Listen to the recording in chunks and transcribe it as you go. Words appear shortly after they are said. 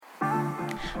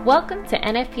Welcome to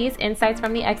NFP's Insights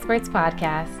from the Experts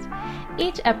podcast.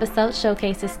 Each episode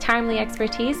showcases timely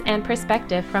expertise and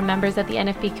perspective from members of the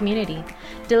NFP community,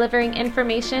 delivering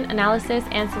information, analysis,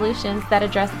 and solutions that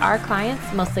address our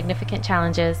clients' most significant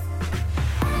challenges.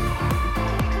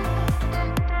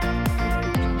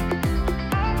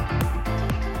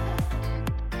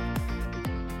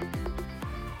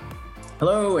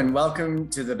 Hello and welcome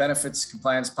to the Benefits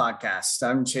Compliance Podcast.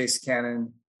 I'm Chase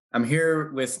Cannon. I'm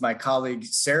here with my colleague,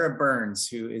 Sarah Burns,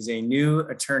 who is a new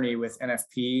attorney with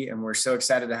NFP, and we're so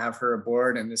excited to have her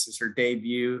aboard. And this is her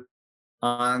debut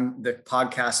on the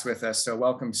podcast with us. So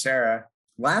welcome, Sarah.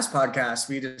 Last podcast,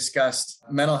 we discussed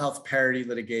mental health parity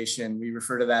litigation. We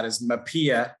refer to that as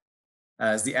MAPIA,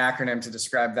 as the acronym to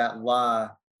describe that law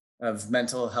of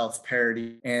mental health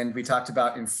parity. And we talked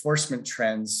about enforcement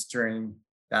trends during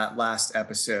that last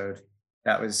episode.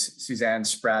 That was Suzanne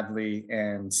Spradley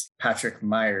and Patrick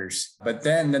Myers. But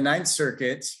then the Ninth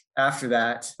Circuit, after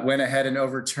that, went ahead and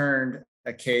overturned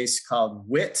a case called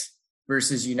Witt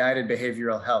versus United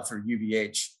Behavioral Health, or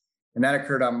UBH. And that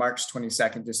occurred on March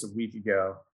 22nd, just a week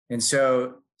ago. And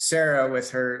so Sarah,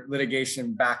 with her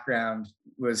litigation background,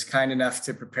 was kind enough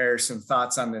to prepare some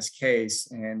thoughts on this case.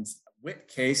 And Witt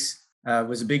case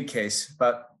was a big case,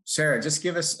 but Sarah, just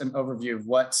give us an overview of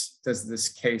what does this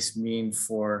case mean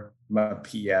for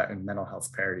MAPIA and mental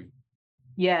health parity?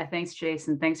 Yeah, thanks,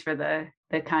 Jason. Thanks for the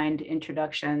kind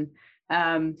introduction.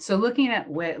 So looking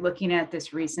at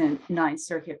this recent Ninth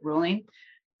Circuit ruling,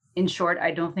 in short,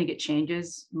 I don't think it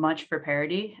changes much for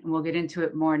parity, and we'll get into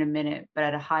it more in a minute, but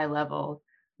at a high level,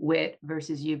 Witt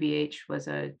versus UBH was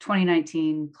a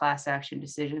 2019 class action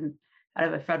decision out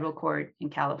of a federal court in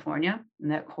California,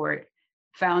 and that court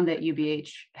found that UBH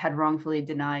had wrongfully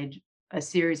denied a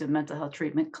series of mental health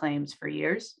treatment claims for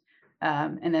years.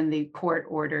 And then the court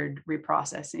ordered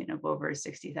reprocessing of over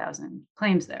 60,000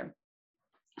 claims there.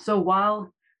 So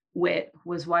while Witt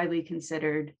was widely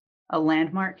considered a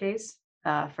landmark case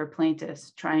for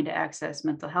plaintiffs trying to access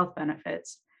mental health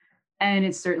benefits, and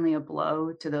it's certainly a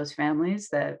blow to those families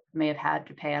that may have had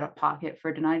to pay out of pocket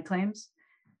for denied claims,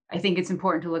 I think it's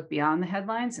important to look beyond the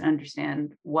headlines and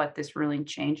understand what this ruling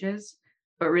changes,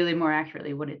 but really more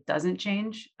accurately, what it doesn't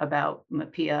change about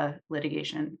MAPIA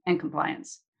litigation and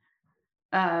compliance.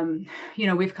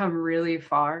 We've come really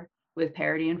far with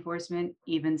parity enforcement,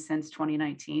 even since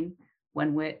 2019,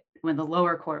 when the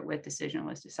lower court Witt decision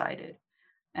was decided.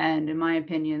 And in my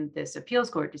opinion, this appeals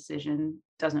court decision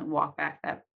doesn't walk back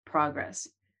that progress.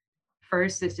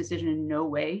 First, this decision in no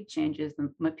way changes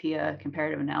the MAPIA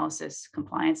comparative analysis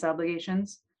compliance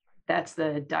obligations. That's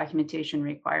the documentation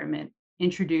requirement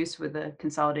introduced with the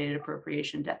Consolidated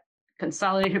Appropriations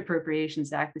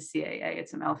Act, the CAA,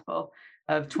 it's a mouthful,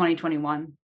 of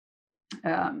 2021.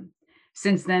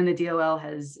 Since then, the DOL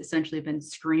has essentially been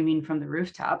screaming from the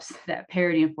rooftops that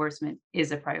parity enforcement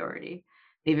is a priority.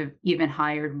 They've even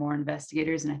hired more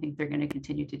investigators, and I think they're going to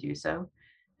continue to do so.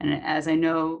 And as I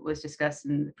know was discussed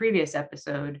in the previous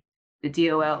episode, the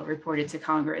DOL reported to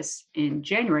Congress in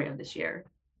January of this year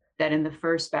that in the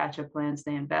first batch of plans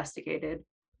they investigated,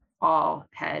 all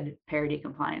had parity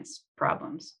compliance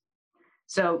problems.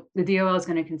 So the DOL is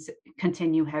going to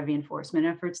continue heavy enforcement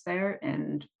efforts there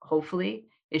and hopefully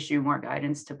issue more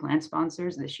guidance to plan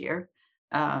sponsors this year.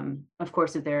 Of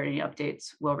course, if there are any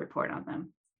updates, we'll report on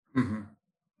them. Mm-hmm.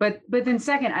 But then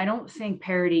second, I don't think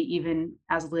parity, even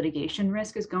as litigation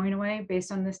risk, is going away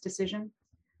based on this decision.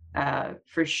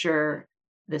 For sure,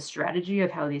 the strategy of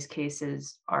how these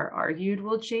cases are argued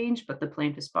will change, but the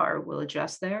plaintiff's bar will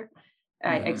adjust there.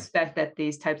 I expect that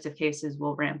these types of cases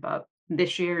will ramp up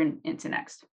this year and into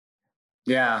next.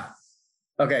 Yeah.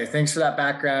 Okay. Thanks for that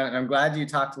background. And I'm glad you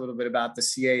talked a little bit about the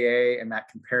CAA and that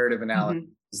comparative analysis,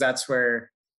 because that's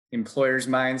where employers'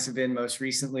 minds have been most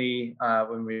recently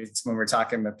when we're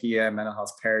talking MAPIA, mental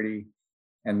health parity,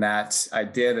 and that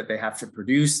idea that they have to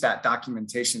produce that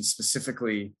documentation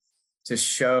specifically to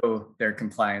show their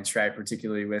compliance, right?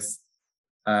 Particularly with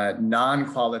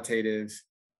non-qualitative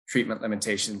treatment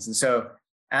limitations. And so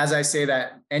as I say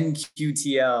that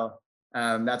NQTL,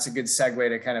 that's a good segue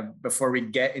to kind of, before we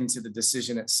get into the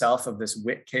decision itself of this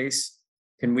Witt case,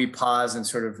 can we pause and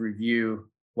sort of review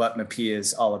what MAPIA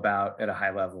is all about at a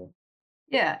high level?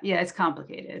 Yeah, it's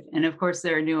complicated. And of course,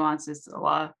 there are nuances to the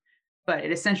law, but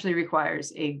it essentially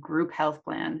requires a group health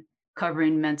plan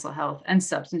covering mental health and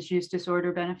substance use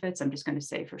disorder benefits. I'm just going to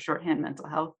say for shorthand mental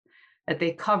health, that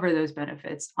they cover those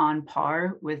benefits on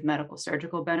par with medical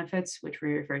surgical benefits, which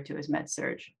we refer to as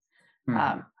med-surg.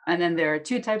 And then there are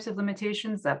two types of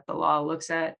limitations that the law looks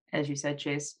at, as you said,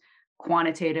 Chase,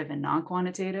 quantitative and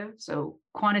non-quantitative. So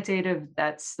quantitative,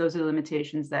 those are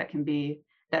limitations that can be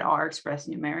that are expressed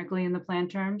numerically in the plan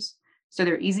terms. So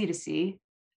they're easy to see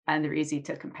and they're easy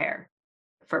to compare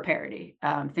for parity.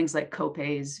 Things like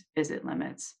copays, visit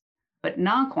limits, but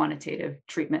non-quantitative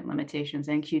treatment limitations,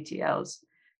 NQTLs,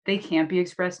 they can't be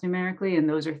expressed numerically. And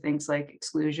those are things like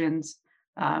exclusions.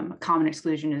 Common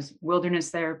exclusion is wilderness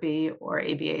therapy or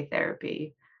ABA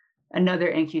therapy.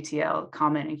 Another NQTL,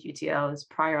 common NQTL, is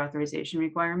prior authorization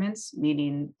requirements,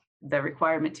 meaning the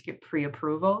requirement to get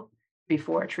pre-approval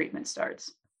before treatment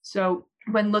starts. So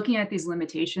when looking at these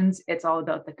limitations, it's all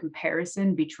about the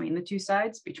comparison between the two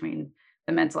sides, between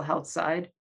the mental health side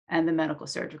and the medical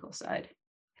surgical side.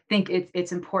 I think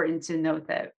it's important to note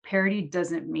that parity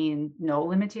doesn't mean no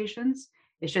limitations.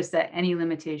 It's just that any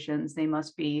limitations, they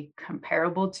must be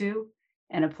comparable to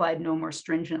and applied no more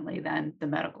stringently than the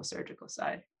medical surgical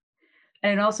side.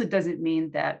 And it also doesn't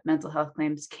mean that mental health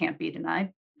claims can't be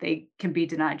denied. They can be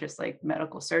denied just like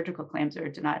medical surgical claims are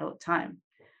denied all the time.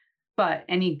 But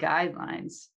any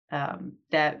guidelines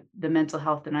that the mental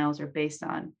health denials are based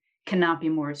on cannot be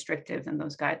more restrictive than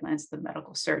those guidelines the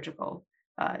medical surgical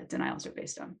denials are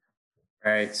based on.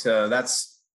 Right. So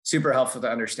that's super helpful to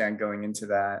understand going into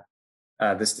that,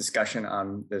 this discussion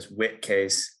on this WIT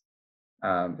case.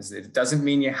 It doesn't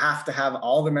mean you have to have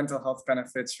all the mental health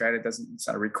benefits, right? It's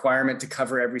not a requirement to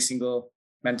cover every single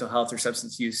mental health or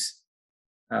substance use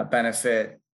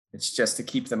benefit. It's just to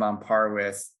keep them on par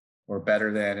with or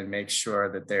better than, and make sure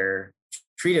that they're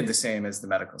treated the same as the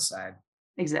medical side.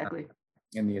 Exactly.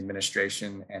 In the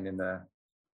administration and in the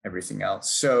everything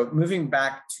else. So moving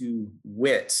back to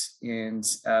WIT, and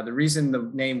the reason the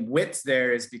name WIT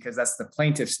there is because that's the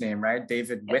plaintiff's name, right?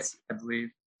 David Witt, Yes. I believe.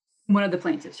 One of the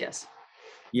plaintiffs, yes.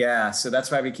 Yeah, so that's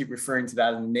why we keep referring to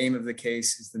that. And the name of the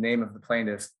case is the name of the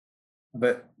plaintiff.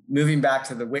 But moving back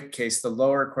to the WIT case, the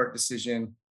lower court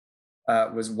decision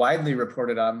was widely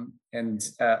reported on, and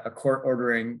a court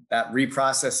ordering that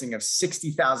reprocessing of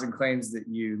 60,000 claims that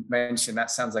you mentioned.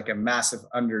 That sounds like a massive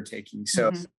undertaking.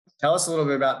 So tell us a little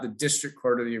bit about the district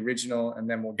court of the original, and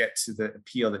then we'll get to the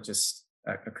appeal that just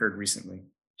occurred recently.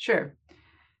 Sure.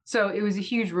 So it was a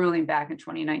huge ruling back in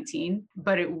 2019,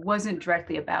 but it wasn't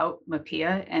directly about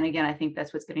MAPIA. And again, I think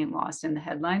that's what's getting lost in the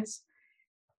headlines.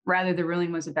 Rather, the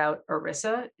ruling was about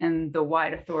ERISA and the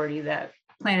wide authority that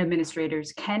plan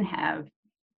administrators can have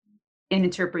in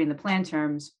interpreting the plan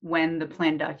terms when the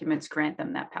plan documents grant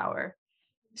them that power.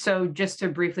 So just to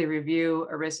briefly review,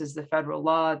 ERISA is the federal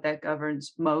law that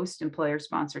governs most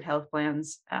employer-sponsored health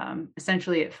plans.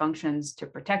 Essentially, it functions to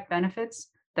protect benefits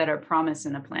that are promised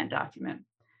in a plan document.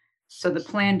 So the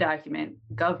plan document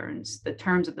governs, the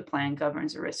terms of the plan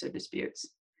governs ERISA disputes.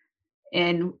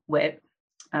 In WIT,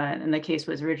 and the case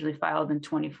was originally filed in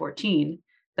 2014,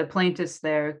 the plaintiffs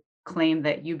there claimed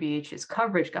that UBH's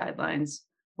coverage guidelines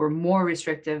were more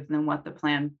restrictive than what the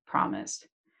plan promised.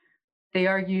 They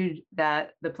argued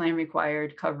that the plan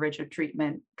required coverage of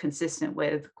treatment consistent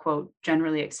with, quote,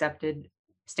 generally accepted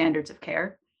standards of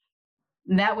care.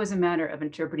 And that was a matter of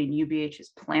interpreting UBH's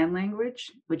plan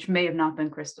language, which may have not been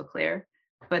crystal clear,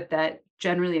 but that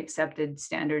generally accepted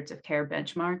standards of care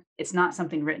benchmark, it's not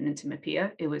something written into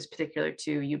MAPIA. It was particular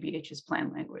to UBH's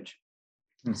plan language.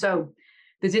 So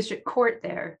the district court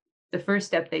there, the first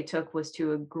step they took was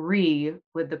to agree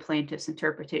with the plaintiff's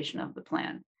interpretation of the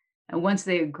plan. And once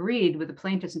they agreed with the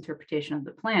plaintiff's interpretation of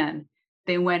the plan,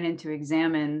 they went in to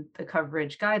examine the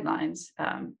coverage guidelines.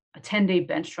 A 10-day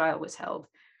bench trial was held,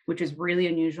 which is really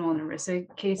unusual in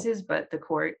ERISA cases, but the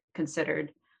court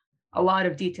considered a lot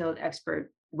of detailed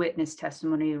expert witness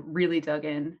testimony, really dug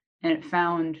in, and it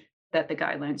found that the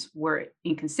guidelines were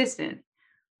inconsistent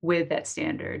with that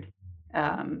standard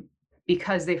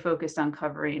because they focused on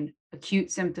covering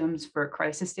acute symptoms for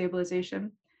crisis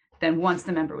stabilization. Then once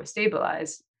the member was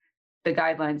stabilized, the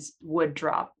guidelines would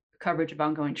drop coverage of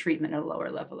ongoing treatment at a lower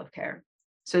level of care.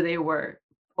 So they were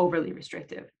overly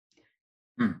restrictive.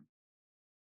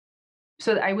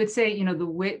 So I would say, the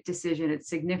WIT decision, its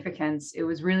significance, it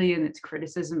was really in its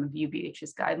criticism of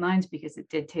UBH's guidelines because it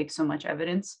did take so much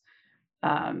evidence.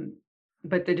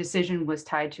 But the decision was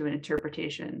tied to an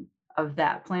interpretation of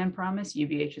that plan promise,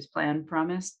 UBH's plan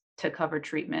promise to cover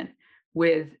treatment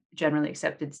with generally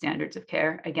accepted standards of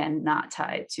care, again, not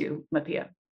tied to MAPIA.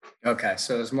 Okay,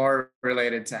 so it's more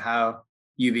related to how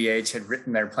UBH had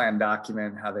written their plan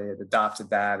document, how they had adopted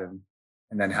that, and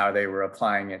then how they were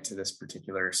applying it to this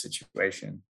particular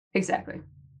situation. Exactly.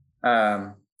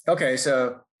 Okay,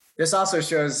 so this also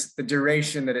shows the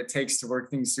duration that it takes to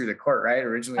work things through the court, right?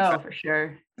 Originally, for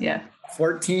sure. Yeah.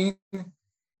 14,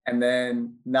 and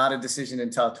then not a decision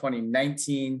until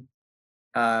 2019.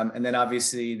 And then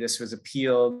obviously this was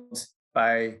appealed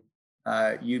by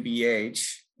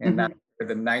UBH, and that's where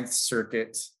the Ninth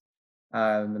Circuit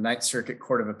the Ninth Circuit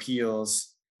Court of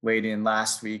Appeals weighed in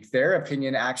last week. Their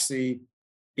opinion actually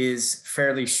is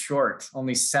fairly short,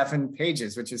 only 7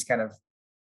 pages, which is kind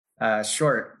of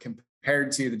short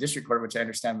compared to the district court, which I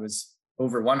understand was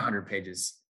over 100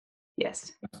 pages.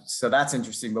 Yes. So that's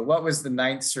interesting. But what was the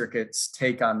Ninth Circuit's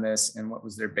take on this, and what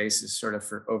was their basis sort of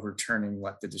for overturning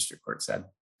what the district court said?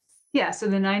 Yeah, so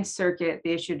the Ninth Circuit,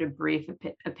 they issued a brief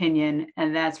opinion,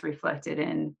 and that's reflected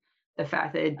in the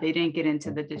fact that they didn't get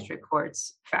into the district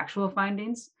court's factual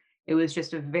findings. It was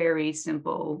just a very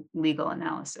simple legal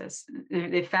analysis.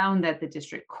 They found that the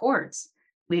district court's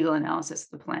legal analysis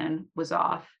of the plan was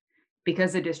off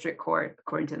because the district court,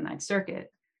 according to the Ninth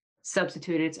Circuit,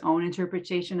 substituted its own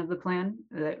interpretation of the plan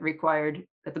that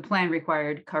the plan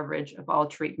required coverage of all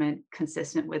treatment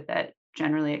consistent with that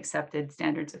generally accepted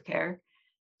standards of care.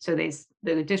 So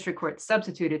the district court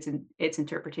substituted its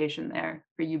interpretation there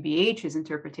for UBH's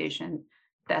interpretation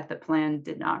that the plan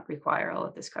did not require all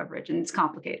of this coverage. And it's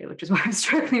complicated, which is why I'm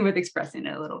struggling with expressing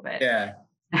it a little bit. Yeah.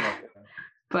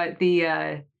 But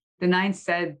the Ninth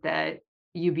said that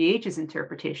UBH's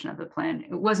interpretation of the plan,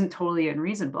 it wasn't totally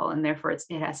unreasonable, and therefore it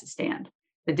has to stand.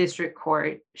 The district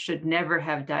court should never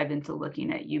have dived into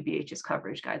looking at UBH's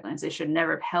coverage guidelines. They should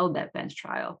never have held that bench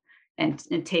trial and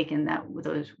taken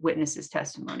those witnesses'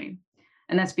 testimony.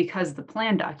 And that's because the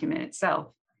plan document itself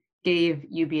gave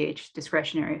UBH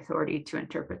discretionary authority to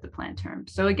interpret the plan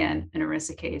terms. So again, an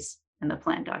ERISA case, and the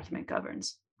plan document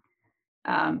governs.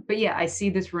 But yeah, I see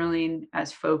this ruling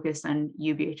as focused on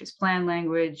UBH's plan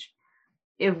language.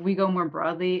 If we go more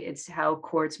broadly, it's how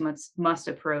courts must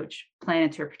approach plan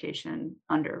interpretation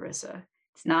under ERISA.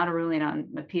 It's not a ruling on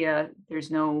MAPIA.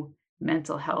 There's no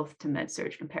mental health to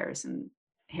med-surg comparison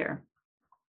here.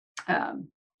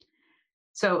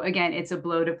 So again, it's a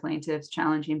blow to plaintiffs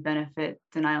challenging benefit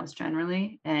denials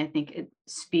generally, and I think it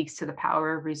speaks to the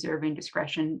power of reserving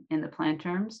discretion in the plan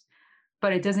terms,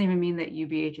 but it doesn't even mean that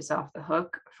UBH is off the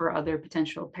hook for other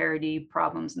potential parity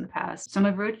problems in the past, some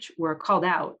of which were called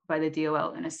out by the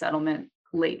DOL in a settlement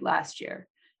late last year.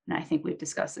 And I think we've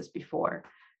discussed this before,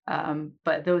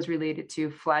 but those related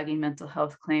to flagging mental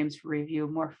health claims for review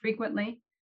more frequently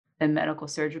than medical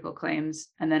surgical claims,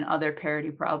 and then other parity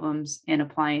problems in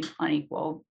applying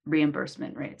unequal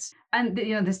reimbursement rates. And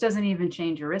this doesn't even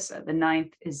change ERISA. The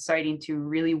Ninth is citing to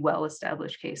really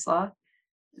well-established case law.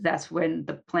 That's when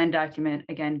the plan document,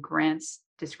 again, grants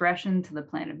discretion to the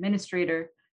plan administrator.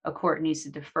 A court needs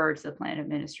to defer to the plan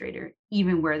administrator,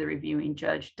 even where the reviewing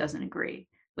judge doesn't agree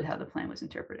with how the plan was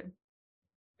interpreted.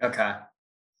 Okay.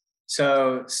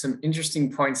 So some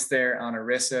interesting points there on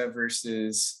ERISA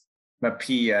versus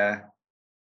MAPIA.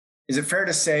 Is it fair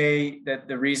to say that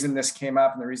the reason this came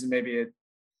up and the reason maybe it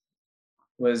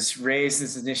was raised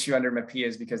as an issue under MAPIA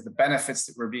is because the benefits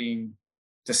that were being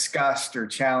discussed or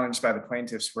challenged by the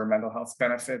plaintiffs were mental health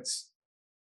benefits?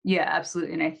 Yeah,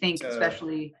 absolutely. And I think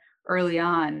especially early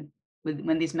on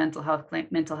when these mental health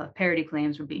parity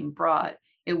claims were being brought,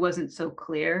 it wasn't so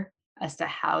clear as to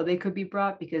how they could be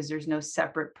brought because there's no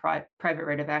separate private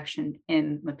right of action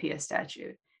in MAPIA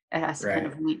statute. It has to kind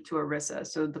of link to ERISA.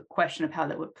 So the question of how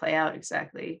that would play out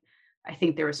exactly, I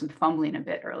think there was some fumbling a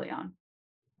bit early on.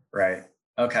 Right.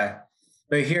 Okay.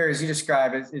 But here, as you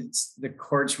describe it, it's the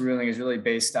court's ruling is really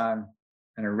based on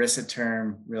an ERISA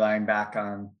term, relying back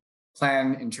on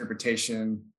plan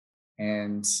interpretation.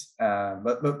 And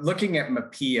but looking at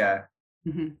MAPIA,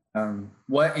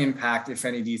 what impact, if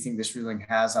any, do you think this ruling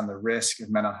has on the risk of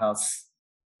mental health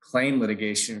claim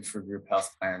litigation for group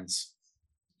health plans?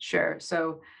 Sure.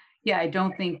 So yeah, I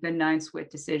don't think the Ninth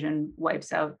Circuit decision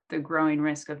wipes out the growing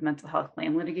risk of mental health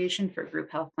claim litigation for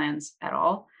group health plans at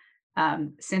all.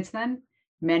 Since then,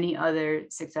 many other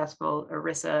successful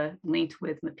ERISA linked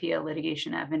with MAPIA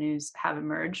litigation avenues have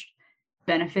emerged.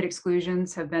 Benefit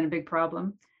exclusions have been a big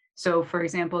problem. So for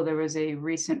example, there was a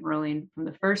recent ruling from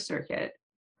the First Circuit,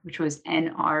 which was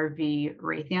NRV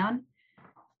Raytheon,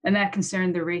 and that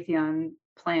concerned the Raytheon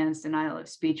plan's denial of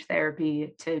speech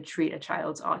therapy to treat a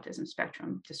child's autism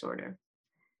spectrum disorder.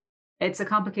 It's a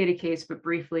complicated case, but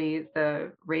briefly,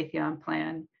 the Raytheon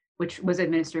plan, which was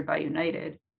administered by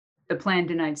United, the plan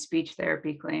denied speech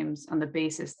therapy claims on the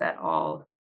basis that all,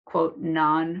 quote,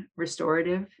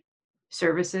 non-restorative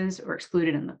services were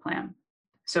excluded in the plan.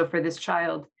 So for this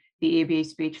child, the ABA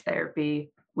speech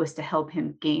therapy was to help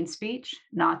him gain speech,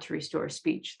 not to restore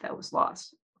speech that was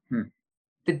lost.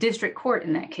 The district court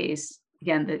in that case,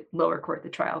 again, the lower court, the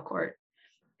trial court,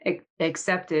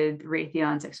 accepted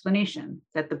Raytheon's explanation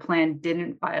that the plan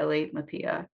didn't violate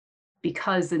MAPIA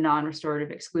because the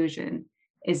non-restorative exclusion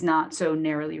is not so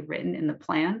narrowly written in the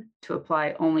plan to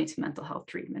apply only to mental health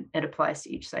treatment. It applies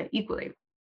to each side equally.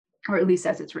 or at least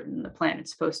as it's written in the plan,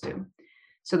 it's supposed to.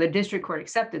 So the district court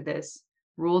accepted this,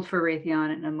 ruled for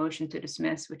Raytheon in a motion to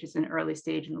dismiss, which is an early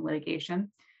stage in the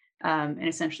litigation, and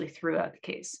essentially threw out the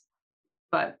case.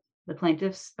 But the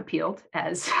plaintiffs appealed,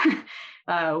 as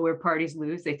where parties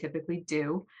lose, they typically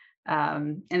do.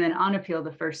 And then on appeal,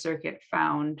 the First Circuit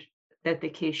found that the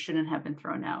case shouldn't have been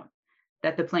thrown out,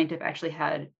 that the plaintiff actually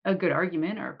had a good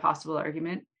argument or a possible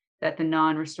argument that the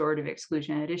non-restorative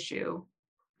exclusion at issue,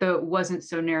 though it wasn't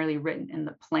so narrowly written in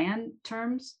the plan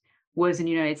terms, was in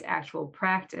United's actual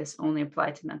practice only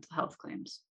applied to mental health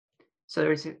claims. So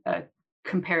there's a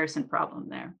comparison problem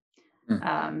there.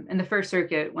 And the First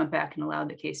Circuit went back and allowed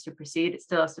the case to proceed. It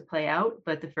still has to play out,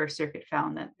 but the First Circuit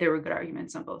found that there were good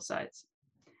arguments on both sides.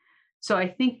 So I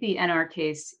think the NR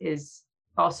case is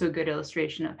also a good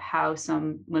illustration of how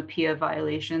some MAPIA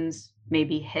violations may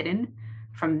be hidden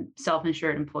from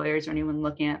self-insured employers or anyone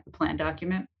looking at the plan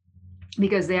document,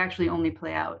 because they actually only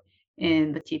play out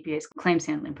in the TPA's claims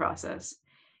handling process.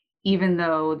 Even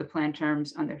though the plan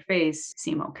terms on their face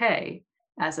seem okay,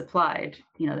 as applied,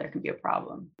 there can be a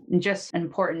problem. And just an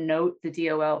important note, the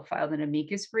DOL filed an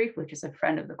amicus brief, which is a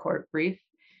friend of the court brief,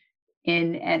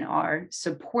 in NR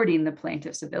supporting the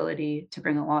plaintiff's ability to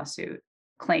bring a lawsuit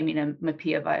claiming a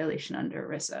MAPIA violation under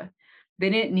ERISA. They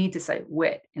didn't need to cite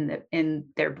WIT in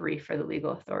their brief for the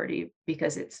legal authority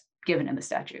because it's given in the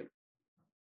statute.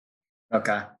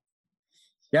 Okay.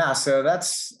 Yeah, so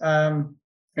that's an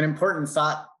important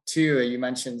thought too. You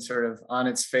mentioned sort of on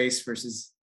its face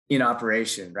versus in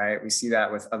operation, right? We see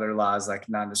that with other laws like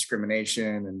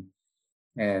non-discrimination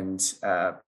and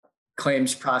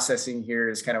claims processing here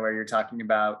is kind of where you're talking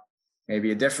about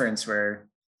maybe a difference where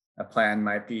a plan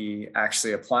might be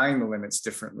actually applying the limits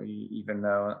differently, even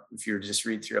though if you just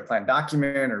read through a plan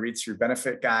document or read through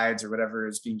benefit guides or whatever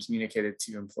is being communicated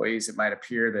to employees, it might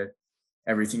appear that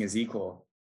everything is equal.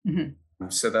 Mm-hmm.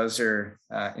 So those are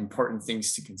important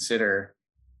things to consider.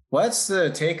 What's the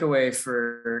takeaway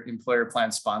for employer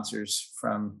plan sponsors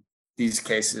from these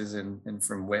cases and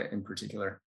from WIT in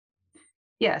particular?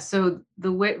 Yeah, so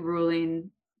the WIT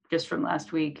ruling just from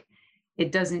last week,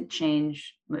 it doesn't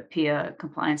change MAPIA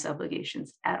compliance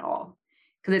obligations at all,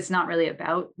 because it's not really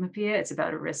about MAPIA, it's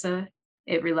about ERISA.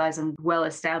 It relies on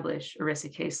well-established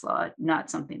ERISA case law,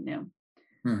 not something new.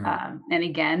 Mm-hmm. And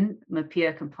again,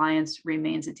 MAPIA compliance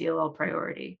remains a DOL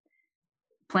priority.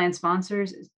 Plan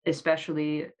sponsors,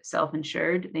 especially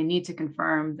self-insured, they need to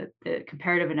confirm that the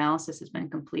comparative analysis has been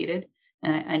completed.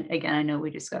 And again, I know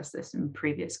we discussed this in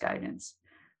previous guidance,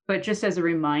 but just as a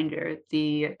reminder,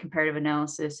 the comparative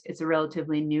analysis, it's a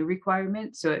relatively new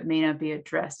requirement, so it may not be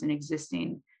addressed in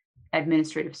existing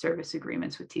administrative service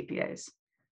agreements with TPAs.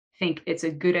 I think it's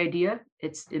a good idea.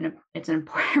 It's an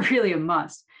important, really a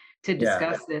must to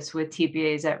discuss this with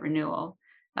TPAs at renewal.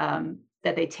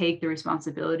 That they take the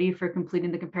responsibility for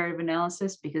completing the comparative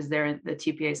analysis because the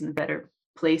TPA is in a better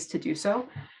place to do so,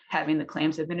 having the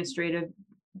claims administrative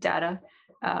data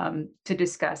to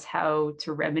discuss how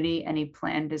to remedy any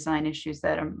plan design issues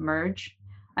that emerge,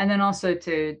 and then also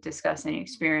to discuss any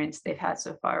experience they've had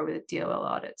so far with DOL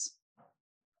audits.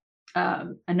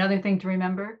 Another thing to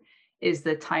remember is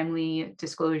the timely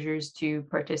disclosures to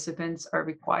participants are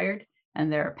required,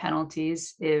 and there are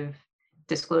penalties if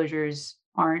disclosures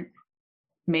aren't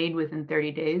made within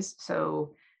 30 days.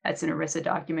 So that's an ERISA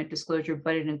document disclosure,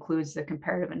 but it includes the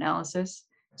comparative analysis.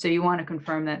 So you want to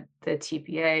confirm that the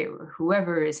TPA or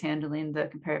whoever is handling the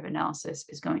comparative analysis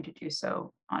is going to do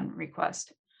so on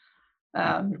request.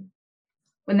 And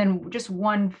then just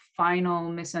one final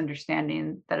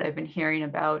misunderstanding that I've been hearing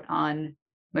about on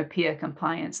MAPIA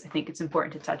compliance, I think it's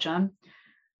important to touch on.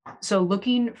 So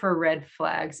looking for red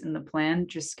flags in the plan,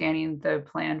 just scanning the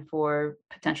plan for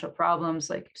potential problems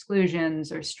like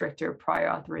exclusions or stricter prior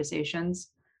authorizations,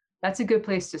 that's a good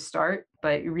place to start,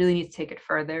 but you really need to take it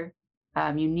further.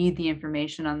 You need the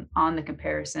information on the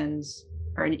comparisons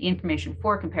or information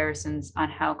for comparisons on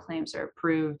how claims are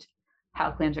approved, how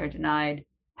claims are denied,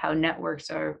 how networks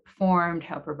are formed,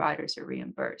 how providers are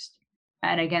reimbursed.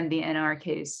 And again, the NR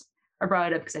case, I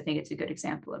brought it up because I think it's a good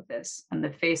example of this. On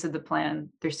the face of the plan,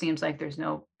 there seems like there's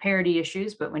no parity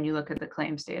issues, but when you look at the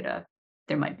claims data,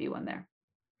 there might be one there.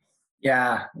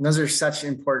 Yeah, and those are such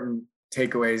important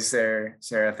takeaways there,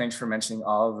 Sarah. Thanks for mentioning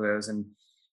all of those, and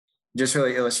just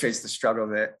really illustrates the struggle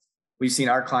that we've seen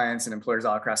our clients and employers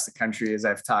all across the country as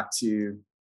I've talked to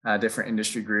different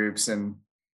industry groups, and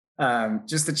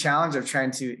just the challenge of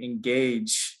trying to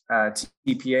engage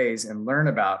TPAs and learn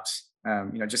about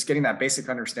just getting that basic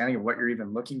understanding of what you're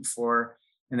even looking for.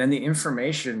 And then the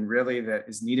information really that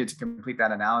is needed to complete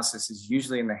that analysis is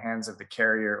usually in the hands of the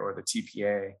carrier or the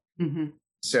TPA. Mm-hmm.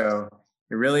 So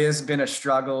it really has been a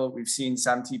struggle. We've seen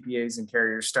some TPAs and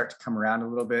carriers start to come around a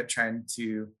little bit, trying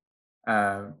to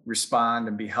respond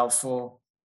and be helpful.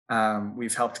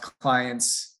 We've helped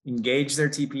clients engage their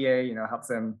TPA, help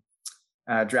them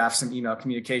draft some email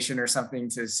communication or something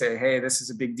to say, hey, this is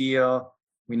a big deal.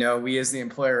 We know we as the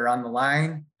employer are on the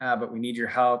line, but we need your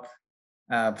help.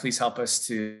 Please help us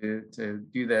to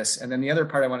do this. And then the other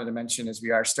part I wanted to mention is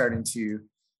we are starting to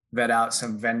vet out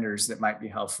some vendors that might be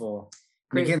helpful.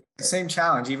 And again, the same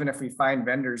challenge, even if we find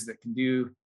vendors that can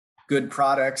do good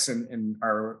products and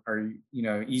are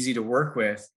easy to work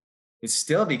with, it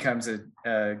still becomes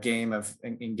a game of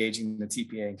engaging the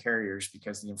TPA and carriers,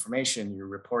 because the information, your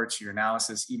reports, your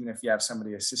analysis, even if you have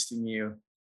somebody assisting you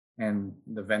and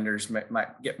the vendors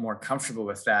might get more comfortable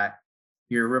with that,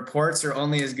 your reports are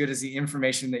only as good as the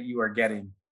information that you are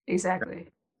getting. Exactly.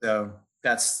 So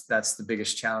that's the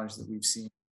biggest challenge that we've seen.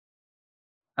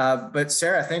 But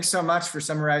Sarah, thanks so much for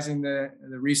summarizing the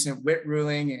recent WIT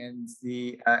ruling and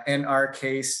the NR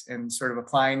case and sort of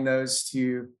applying those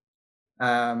to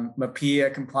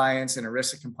MAPIA compliance and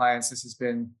ERISA compliance. This has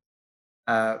been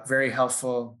very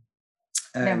helpful.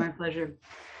 Yeah, my pleasure.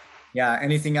 Yeah,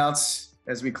 anything else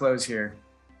as we close here?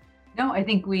 No, I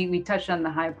think we touched on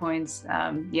the high points.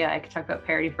 I could talk about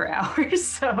parity for hours.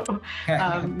 So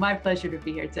my pleasure to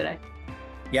be here today.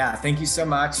 Yeah, thank you so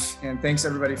much. And thanks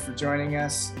everybody for joining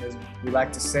us. As we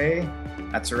like to say,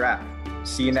 that's a wrap.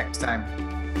 See you next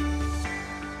time.